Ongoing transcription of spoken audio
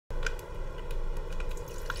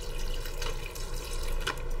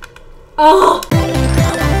Oh!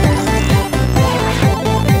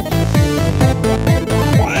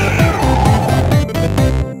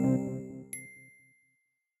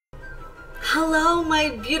 Hello, my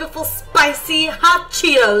beautiful spicy hot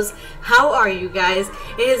Cheetos. How are you guys?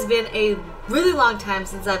 It has been a really long time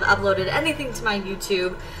since I've uploaded anything to my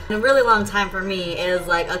YouTube. And a really long time for me is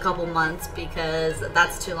like a couple months because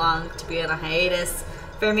that's too long to be on a hiatus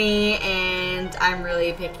for me, and I'm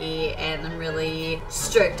really picky and I'm really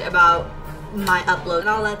strict about my upload and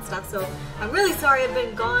all that stuff. So I'm really sorry I've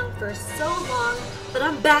been gone for so long, but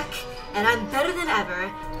I'm back and I'm better than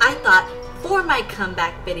ever. I thought for my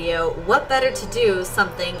comeback video, what better to do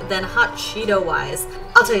something than hot Cheeto wise?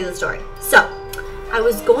 I'll tell you the story. So, I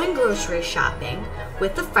was going grocery shopping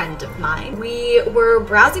with a friend of mine. We were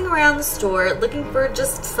browsing around the store looking for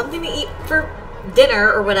just something to eat for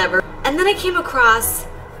dinner or whatever. And then I came across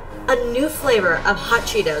a new flavor of hot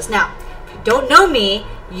Cheetos. Now, if you don't know me,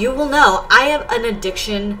 you will know I have an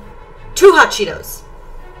addiction to hot Cheetos.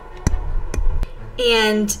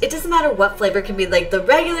 And it doesn't matter what flavor. It can be like the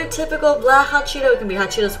regular typical blah hot Cheeto. It can be hot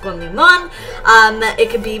Cheetos con limon. It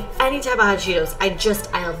could be any type of hot Cheetos.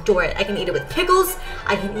 I adore it. I can eat it with pickles.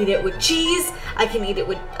 I can eat it with cheese. I can eat it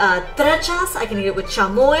with trechas. I can eat it with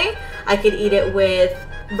chamoy. I can eat it with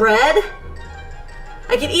bread.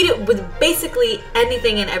 I can eat it with basically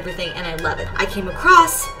anything and everything, and I love it. I came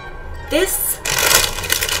across this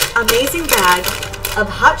amazing bag of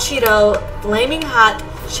hot Cheeto Flaming Hot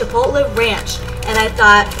Chiptole Ranch, and I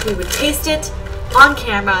thought we would taste it on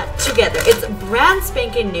camera together. It's brand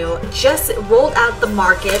spanking new, just rolled out the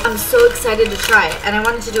market. I'm so excited to try it, and I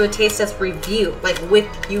wanted to do a taste test review, like with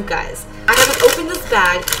you guys. I haven't opened this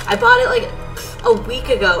bag. I bought it like a week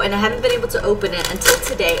ago, and I haven't been able to open it until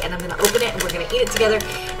today, and I'm gonna open it and we're gonna eat it together.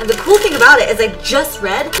 And the cool thing about it is I just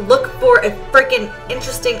read, look for a freaking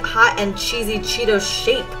interesting hot and cheesy Cheeto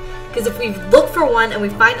shape. Because if we look for one and we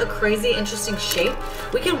find a crazy interesting shape,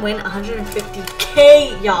 we can win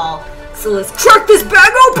 150K, y'all. So let's crack this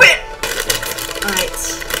bag open! Alright.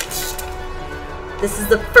 This is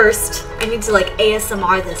the first. I need to like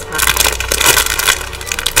ASMR this bag.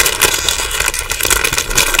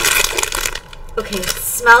 Okay,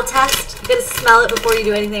 smell test. You gotta smell it before you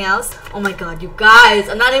do anything else. Oh my god, you guys.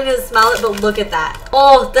 I'm not even gonna smell it, but look at that.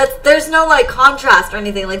 Oh, there's no like contrast or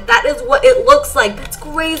anything. Like that is what it looks like. That's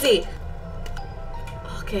crazy.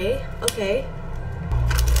 Okay, okay.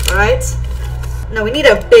 Alright. No, we need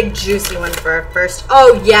a big juicy one first.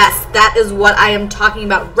 Oh yes, that is what I am talking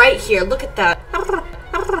about right here. Look at that.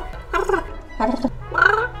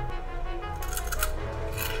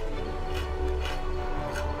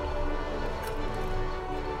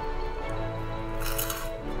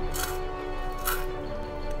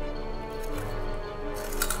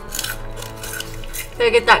 Gotta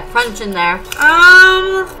get that crunch in there.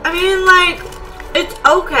 I mean, like, it's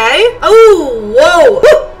okay. Oh, whoa.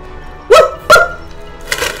 Woo, woo, woo.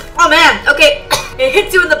 Oh, man. Okay. It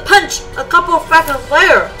hits you in the punch. A couple of fracking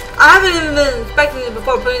flavor. I haven't even been inspecting it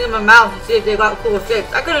before putting it in my mouth to see if they got cool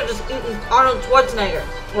shapes. I could have just eaten Arnold Schwarzenegger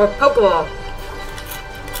or Pokeball.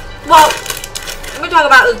 Well, let me talk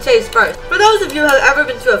about the taste first. For those of you who have ever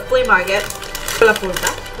been to a flea market,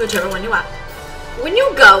 whichever one you want, when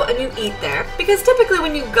you go and you eat there, because typically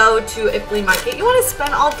when you go to a flea market, you want to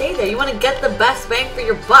spend all day there. You want to get the best bang for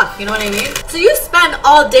your buck, you know what I mean? So you spend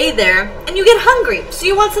all day there and you get hungry. So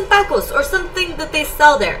you want some tacos or something that they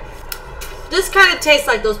sell there. This kind of tastes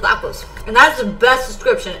like those tacos. And that's the best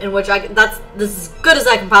description in which this is as good as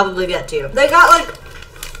I can probably get to you. They got like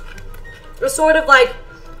a sort of like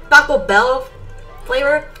Taco Bell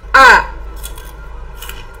flavor. Alright.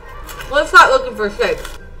 Let's start looking for shapes.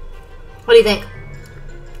 What do you think?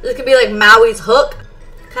 This could be like Maui's hook.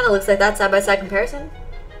 Kind of looks like that side-by-side comparison.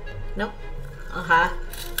 No? Okay.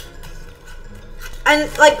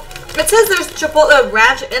 And like, it says there's Chipotle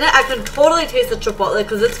Ranch in it. I can totally taste the Chipotle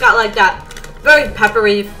because it's got like that very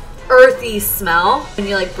peppery, earthy smell when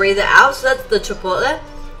you like breathe it out. So that's the Chipotle.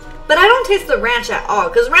 But I don't taste the ranch at all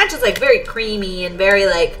because ranch is like very creamy and very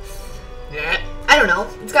like, I don't know.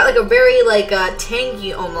 It's got like a very like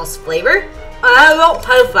tangy almost flavor. I don't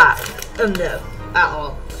taste that in this at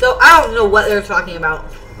all. So I don't know what they're talking about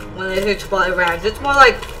when they say Chipotle Ranch. It's more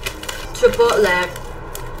like Chipotle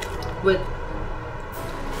with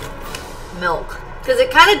milk. Because it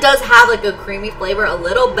kind of does have like a creamy flavor a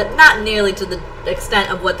little, but not nearly to the extent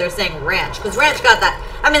of what they're saying ranch. Because ranch got that,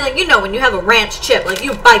 I mean like, you know, when you have a ranch chip, like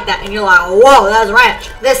you bite that and you're like, whoa, that's ranch.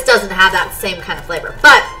 This doesn't have that same kind of flavor.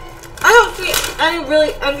 But I don't see any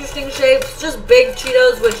really interesting shapes, just big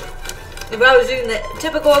Cheetos, which if I was using the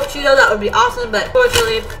typical Cheeto, that would be awesome, but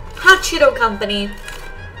unfortunately, Hot Cheeto Company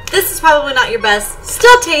This is probably not your best.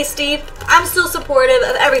 Still tasty. I'm still supportive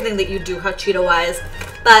of everything that you do Hot Cheeto wise.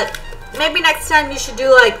 But maybe next time you should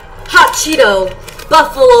do like Hot Cheeto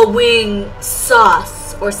buffalo wing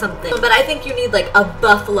sauce or something. But I think you need like a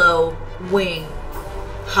buffalo wing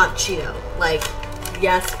Hot Cheeto. Like,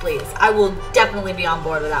 yes please. I will definitely be on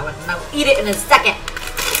board with that one. And I will eat it in a second.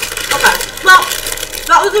 Okay, well,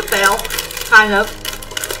 that was a fail. Kind of.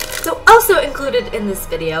 So also included in this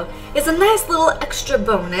video is a nice little extra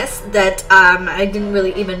bonus that I didn't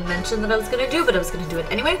really even mention that I was going to do, but I was going to do it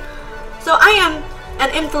anyway. So I am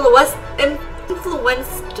an influencer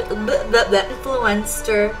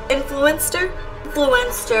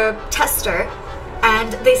tester,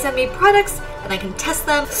 and they send me products and I can test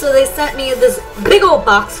them. So they sent me this big old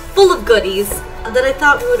box full of goodies that I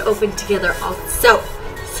thought we would open together also.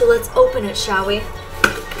 So let's open it, shall we?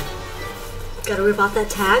 Gotta rip off that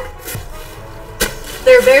tag.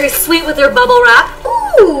 They're very sweet with their bubble wrap.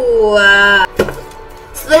 Ooh!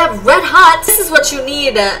 So they have red hot. This is what you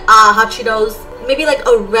need, Hot Cheetos. Maybe like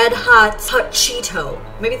a red hot Cheeto.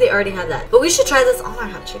 Maybe they already have that. But we should try this on our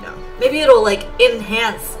Hot Cheeto. Maybe it'll like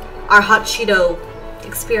enhance our Hot Cheeto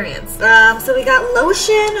experience. So we got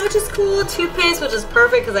lotion, which is cool. Toothpaste, which is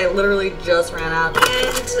perfect because I literally just ran out.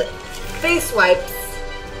 And face wipes.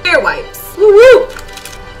 Hair wipes. Woo woo!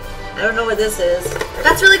 I don't know what this is.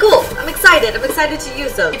 That's really cool. I'm excited. I'm excited to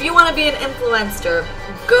use those. If you want to be an influencer,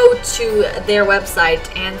 go to their website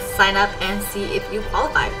and sign up and see if you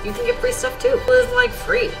qualify. You can get free stuff too. It's like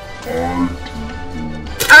free.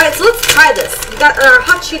 Alright, so let's try this. We got our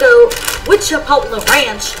Hot Cheeto with Chiptole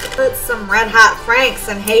Ranch. Put some red hot Franks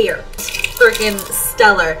in here. Freaking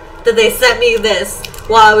stellar that they sent me this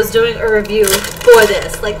while I was doing a review for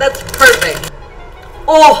this. Like, that's perfect.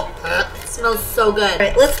 Oh! It smells so good.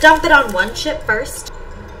 Alright, let's dump it on one chip first.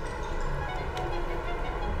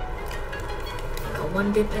 Got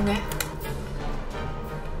one dip in there.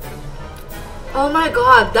 Oh my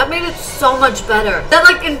god, that made it so much better. That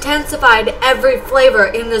like intensified every flavor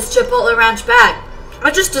in this Chiptole Ranch bag. I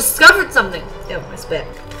just discovered something. Ew, my spit.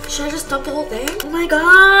 Should I just dump the whole thing? Oh my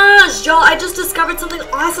gosh, y'all, I just discovered something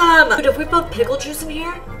awesome. Dude, if we put pickle juice in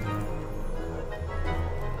here.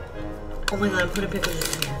 Oh my god, I'm putting pickle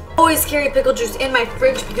juice in here. Always carry pickle juice in my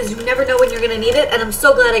fridge because you never know when you're gonna need it, and I'm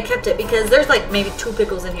so glad I kept it because there's like maybe 2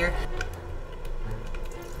 pickles in here.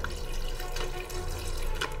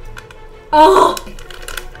 Oh!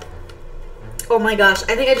 Oh my gosh,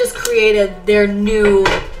 I think I just created their new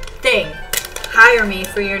thing. Hire me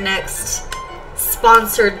for your next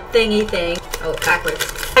sponsored thingy thing. Oh, backwards.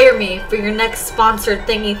 Hire me for your next sponsored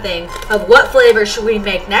thingy thing of what flavor should we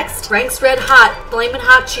make next? Frank's Red Hot Flamin'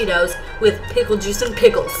 Hot Cheetos with pickle juice and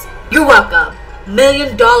pickles. You're welcome. $1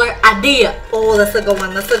 million idea. Oh, that's a good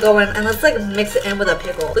one. That's a good one. And let's like mix it in with a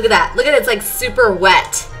pickle. Look at that. Look at it. It's like super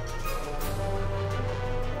wet.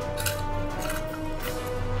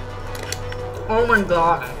 Oh my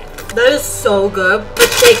god. That is so good.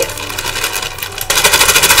 Let's take it.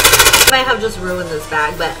 I might have just ruined this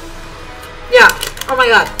bag, but yeah. Oh my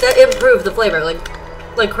god. That improved the flavor like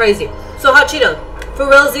crazy. So Hot Cheetos. For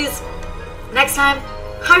realsies, next time,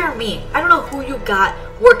 hire me. I don't know who you got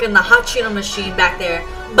working the Hot Cheeto machine back there,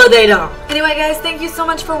 but they don't. Anyway guys, thank you so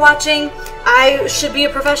much for watching. I should be a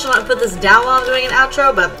professional and put this down while I'm doing an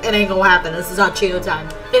outro, but it ain't gonna happen. This is Hot Cheeto time.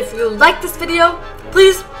 If you like this video,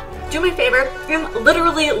 please do me a favor and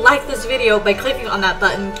literally like this video by clicking on that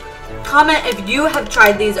button. Comment if you have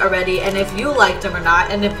tried these already and if you liked them or not,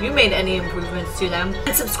 and if you made any improvements to them.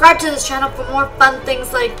 And subscribe to this channel for more fun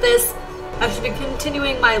things like this. I should be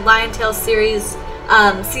continuing my Lion Tale series,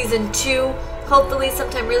 season 2. Hopefully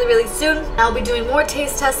sometime really soon. I'll be doing more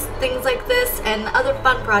taste tests, things like this, and other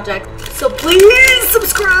fun projects. So please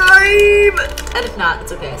subscribe! And if not,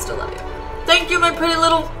 it's okay, I still love you. Thank you, my pretty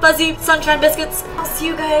little fuzzy sunshine biscuits. I'll see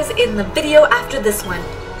you guys in the video after this one.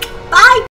 Bye!